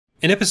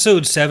In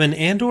episode 7,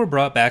 Andor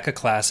brought back a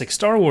classic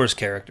Star Wars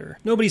character.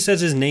 Nobody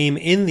says his name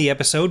in the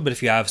episode, but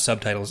if you have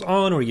subtitles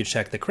on or you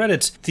check the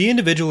credits, the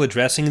individual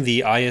addressing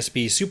the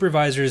ISB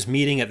supervisors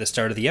meeting at the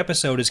start of the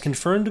episode is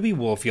confirmed to be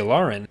Wulff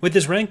Yularen, with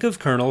his rank of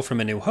colonel from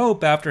A New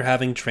Hope after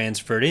having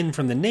transferred in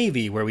from the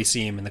Navy where we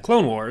see him in the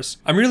Clone Wars.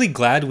 I'm really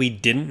glad we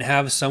didn't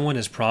have someone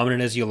as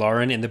prominent as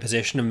Yularen in the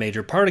position of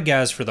Major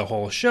Partagaz for the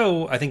whole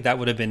show. I think that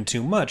would have been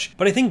too much,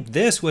 but I think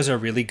this was a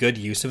really good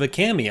use of a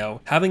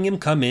cameo, having him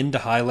come in to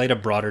highlight a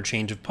broader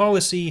change of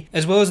policy,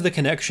 as well as the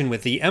connection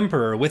with the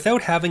Emperor,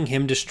 without having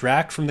him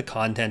distract from the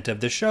content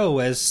of the show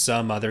as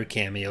some other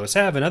cameos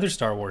have in other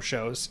Star Wars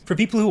shows. For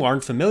people who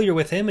aren't familiar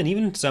with him, and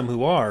even some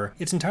who are,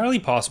 it's entirely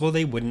possible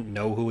they wouldn't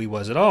know who he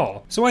was at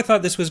all. So I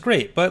thought this was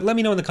great, but let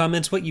me know in the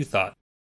comments what you thought.